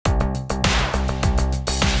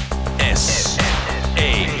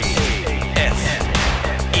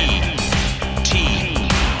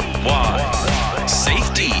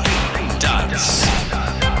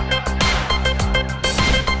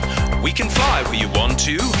can fly where you want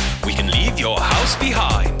to, we can leave your house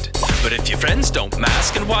behind. But if your friends don't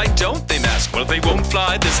mask, and why don't they mask? Well, they won't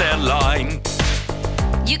fly this airline.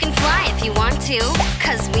 You can fly if you want to,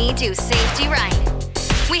 'cause we do safety right.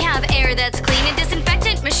 We have air that's clean and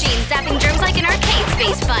disinfectant machines zapping germs like an arcade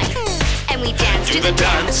space fight. And we dance Do the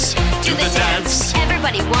dance, do the dance.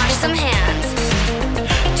 Everybody wash some hands.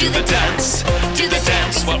 Do the dance, do the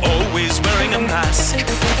dance. We're always wearing a mask.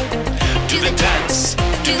 Do the dance,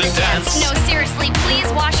 do the dance. No, seriously, please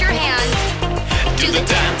wash your hands. Do the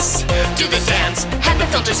dance, do the dance. HEPA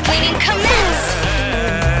filters cleaning commence.